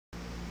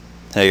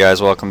Hey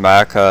guys, welcome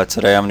back.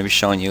 Today I'm going to be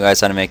showing you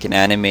guys how to make an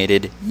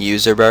animated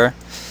user bar.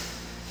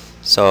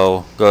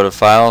 So go to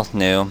File,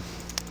 New,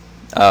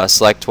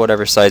 select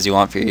whatever size you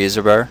want for your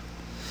user bar.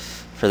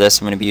 For this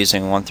I'm going to be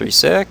using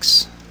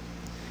 136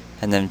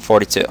 and then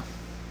 42.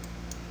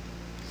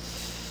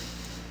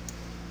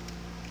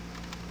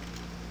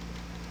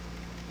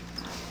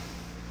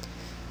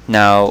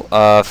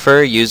 Now for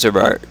a user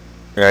bar,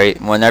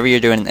 right, whenever you're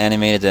doing an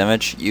animated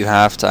image you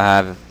have to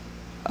have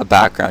a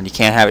background. You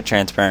can't have it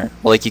transparent.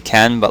 Well, like you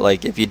can, but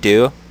like if you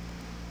do,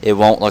 it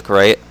won't look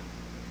right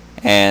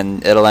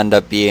and it'll end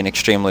up being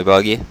extremely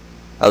buggy.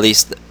 At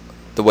least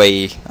the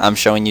way I'm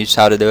showing you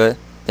how to do it.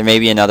 There may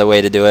be another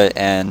way to do it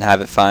and have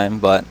it fine,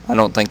 but I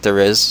don't think there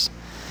is.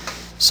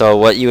 So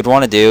what you would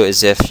want to do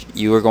is, if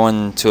you were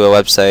going to a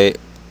website,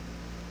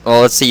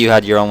 well, let's say you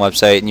had your own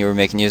website and you were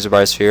making user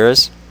bars for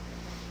yours,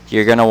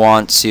 you're going to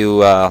want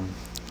to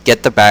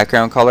get the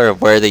background color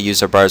of where the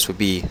user bars would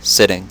be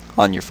sitting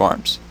on your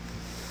forms.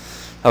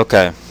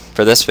 Okay,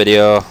 for this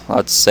video,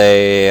 let's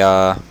say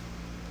I'll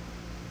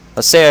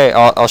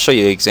show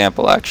you an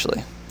example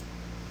actually.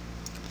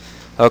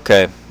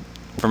 Okay,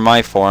 for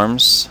my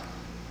forms,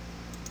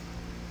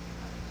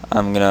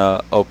 I'm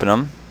gonna open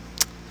them,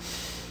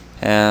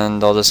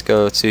 and I'll just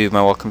go to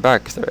my welcome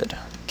back thread.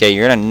 Okay,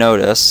 you're gonna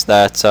notice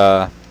that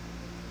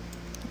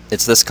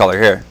it's this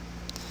color here.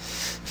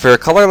 For a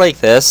color like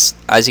this,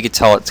 as you can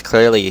tell, it's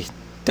clearly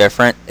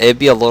different. It'd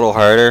be a little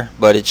harder,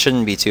 but it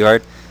shouldn't be too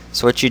hard.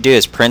 So what you do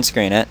is print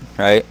screen it,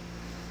 right?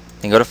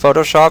 Then go to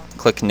Photoshop,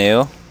 click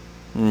New,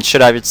 and it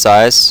should have its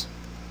size.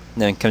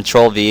 And then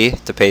Control V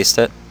to paste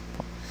it.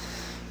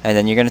 And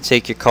then you're going to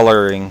take your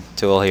coloring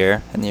tool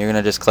here, and you're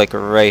going to just click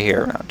right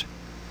here around.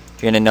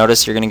 You're going to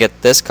notice you're going to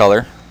get this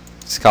color.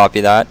 Just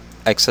copy that,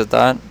 exit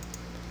that.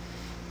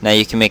 Now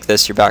you can make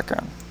this your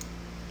background.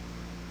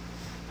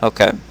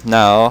 Okay,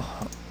 now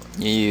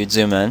you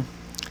zoom in.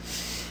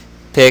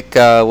 Pick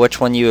which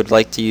one you would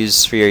like to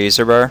use for your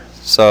user bar.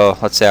 So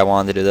let's say I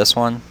wanted to do this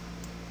one.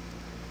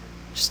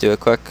 Just do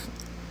it quick.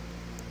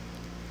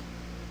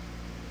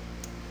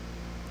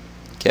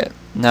 Okay,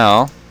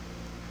 now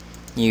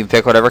you can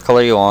pick whatever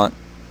color you want.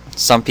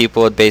 Some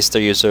people would base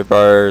their user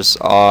bars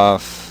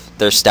off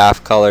their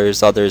staff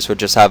colors, others would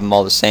just have them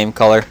all the same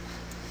color.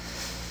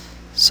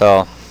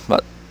 So,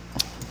 but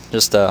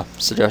just a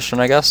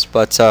suggestion, I guess.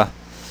 But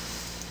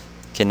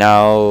okay,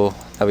 now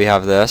that we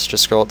have this,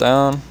 just scroll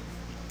down,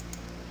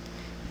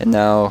 and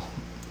now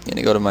I'm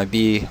gonna go to my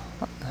B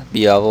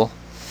level.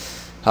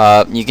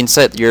 You can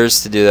set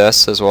yours to do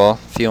this as well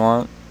if you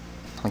want.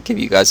 I'll give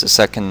you guys a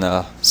second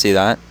to see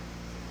that.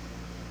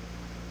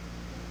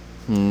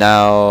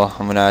 Now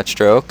I'm gonna add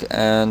stroke,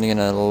 and I'm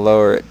gonna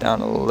lower it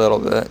down a little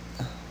bit.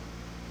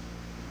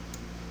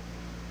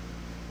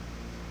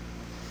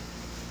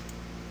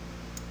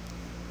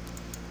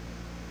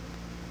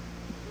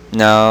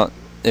 Now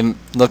it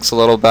looks a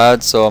little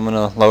bad, so I'm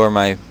gonna lower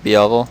my B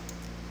level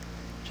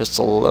just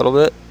a little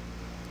bit.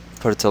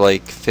 Put it to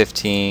like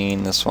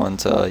 15, this one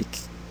to like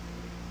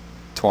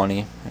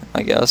 20,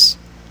 I guess.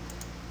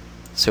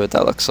 See what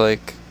that looks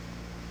like.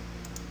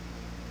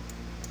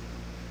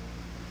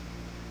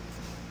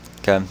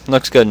 Okay,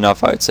 looks good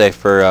enough, I would say,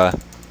 for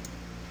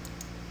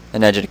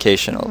an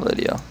educational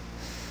video.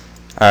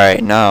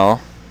 Alright,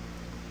 now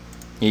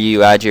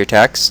you add your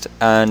text,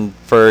 and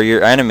for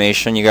your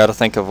animation you gotta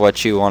think of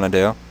what you want to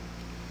do.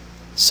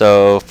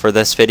 So for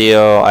this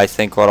video, I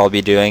think what I'll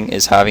be doing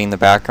is having the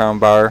background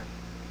bar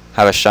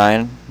have a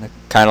shine,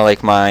 kind of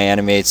like my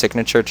animated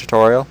signature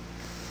tutorial.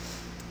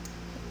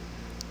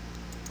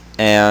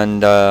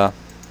 And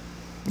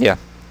yeah.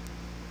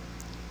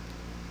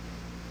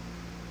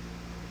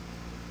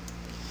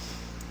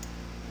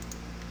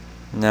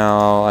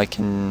 Now I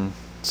can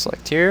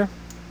select here.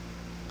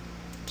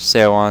 Just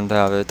say I want to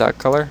have it that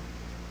color.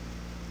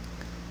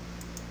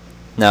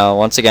 Now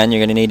once again, you're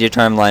going to need your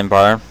timeline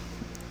bar.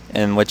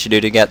 And what you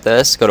do to get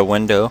this, go to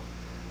Window,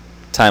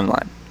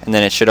 Timeline, and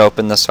then it should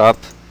open this up.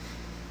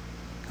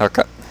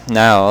 Okay,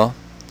 now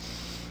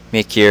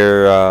make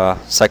your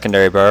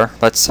secondary bar.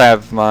 Let's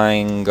have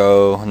mine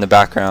go in the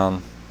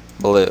background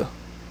blue,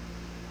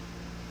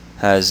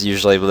 as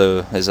usually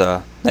blue is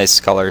a nice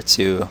color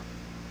to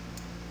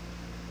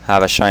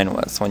have a shine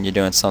with when you're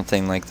doing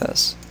something like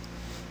this.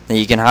 Then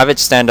you can have it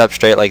stand up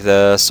straight like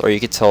this, or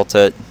you could tilt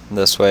it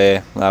this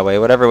way, that way,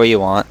 whatever way you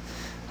want.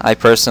 I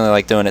personally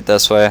like doing it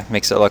this way.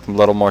 Makes it look a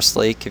little more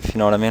sleek, if you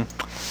know what I mean.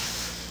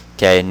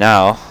 Okay,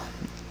 now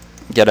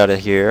get out of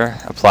here,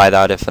 apply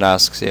that if it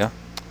asks you.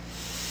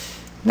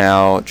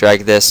 Now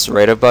drag this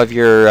right above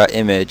your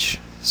image.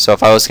 So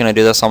if I was going to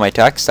do this on my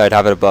text, I'd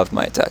have it above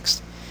my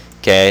text.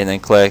 Okay, and then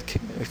click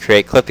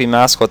create clipping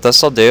mask. What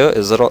this will do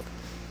is it'll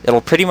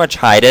pretty much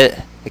hide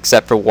it,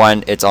 except for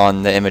when it's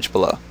on the image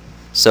below.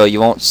 So you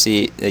won't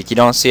see, like, you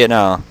don't see it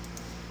now,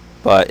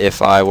 but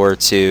if I were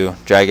to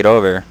drag it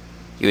over,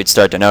 you would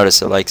start to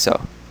notice it, like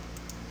so.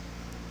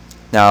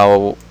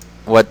 Now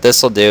what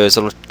this will do is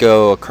it'll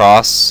go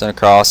across and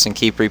across and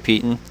keep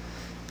repeating,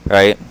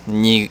 right?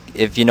 And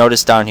if you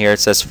notice down here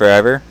it says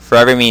forever.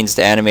 Forever means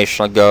the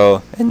animation will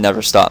go and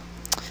never stop.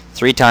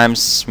 3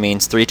 times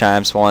means 3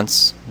 times,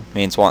 once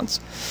means once.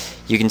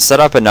 You can set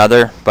up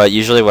another, but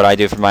usually what I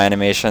do for my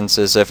animations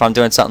is if I'm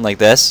doing something like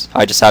this,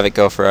 I just have it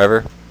go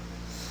forever.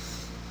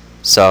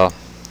 So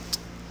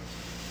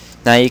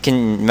now you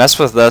can mess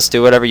with this,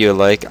 do whatever you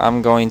like.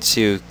 I'm going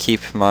to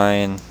keep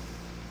mine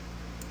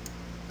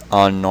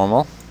on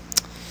normal.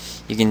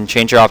 You can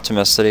change your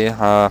optimicity.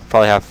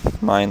 Probably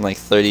have mine like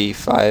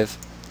 35.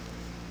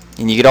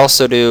 And you could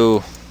also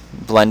do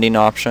blending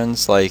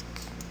options like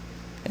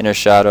inner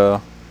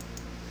shadow,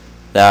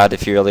 that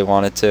if you really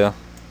wanted to.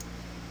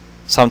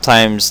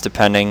 Sometimes,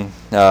 depending,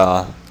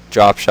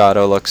 drop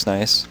shadow looks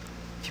nice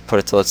if you put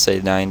it to, let's say,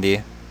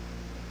 90.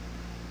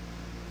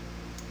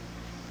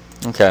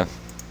 Okay.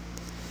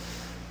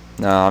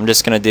 Now I'm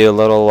just gonna do a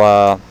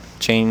little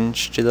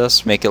change to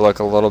this, make it look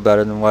a little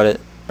better than what it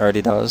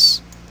already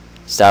does.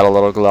 Just add a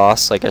little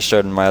gloss like I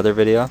showed in my other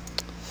video.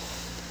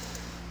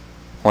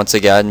 Once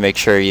again, make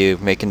sure you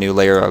make a new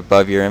layer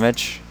above your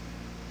image,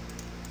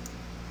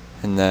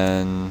 and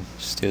then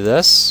just do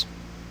this.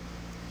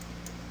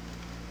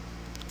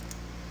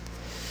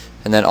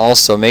 And then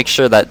also make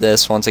sure that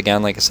this, once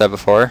again, like I said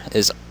before,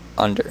 is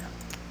under.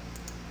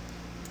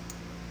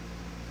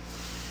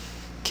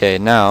 Okay,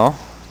 now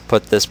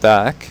put this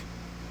back.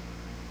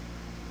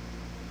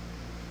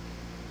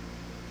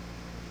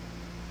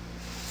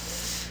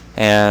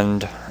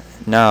 And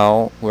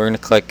now we're going to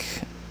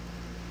click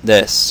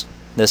this.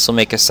 This will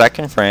make a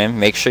second frame.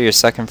 Make sure your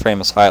second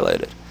frame is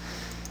highlighted.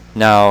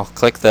 Now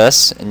click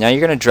this, and now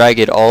you're going to drag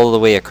it all the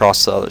way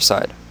across the other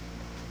side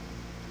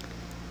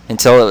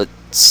until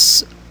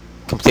it's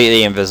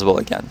completely invisible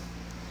again.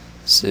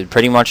 So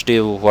pretty much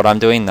do what I'm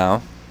doing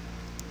now.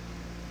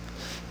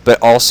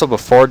 But also,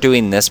 before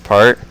doing this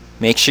part,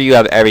 make sure you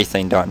have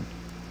everything done.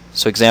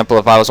 So example,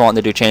 if I was wanting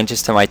to do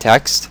changes to my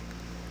text,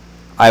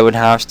 I would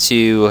have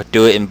to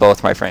do it in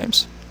both my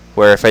frames.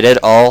 Where if I did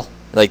all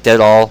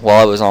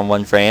while it was on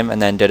one frame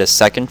and then did a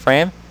second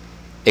frame,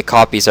 it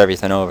copies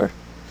everything over.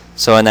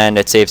 So in the end,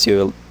 it saves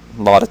you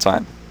a lot of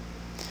time.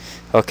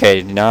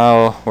 Okay,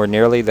 now we're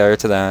nearly there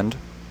to the end.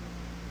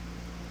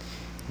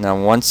 Now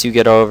once you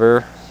get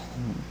over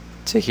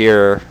to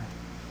here,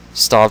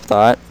 stop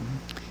that.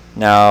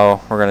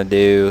 Now we're going to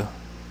do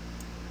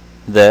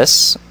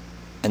this,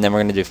 and then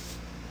we're going to do,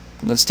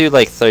 let's do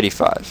like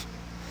 35.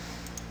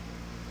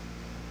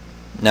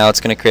 Now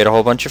it's going to create a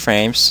whole bunch of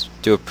frames.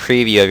 Do a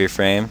preview of your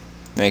frame.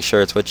 Make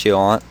sure it's what you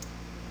want.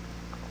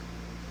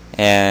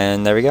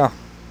 And there we go.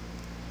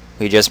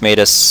 We just made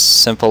a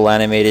simple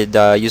animated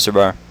user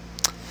bar.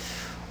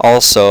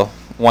 Also,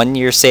 when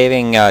you're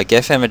saving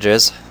GIF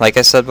images, like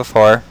I said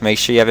before, make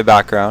sure you have a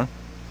background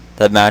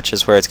that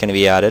matches where it's going to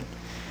be added.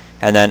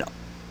 And then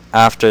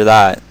after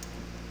that,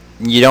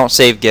 you don't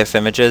save GIF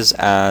images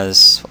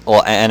as,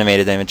 well,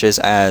 animated images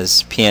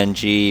as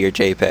PNG or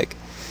JPEG.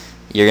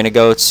 You're going to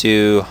go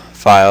to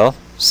File,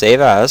 Save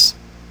As,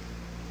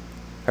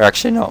 or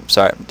actually no,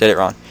 sorry, did it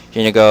wrong.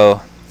 You're going to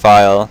go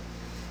File,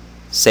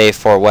 Save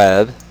for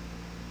Web,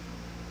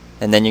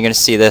 and then you're going to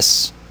see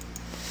this.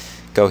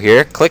 Go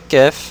here, click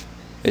GIF,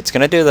 it's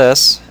going to do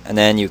this, and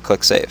then you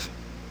click Save.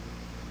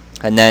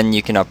 And then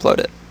you can upload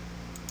it.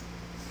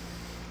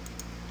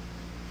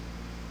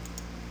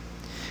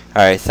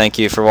 Alright, thank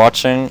you for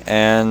watching,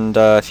 and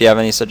if you have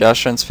any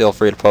suggestions, feel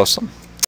free to post them.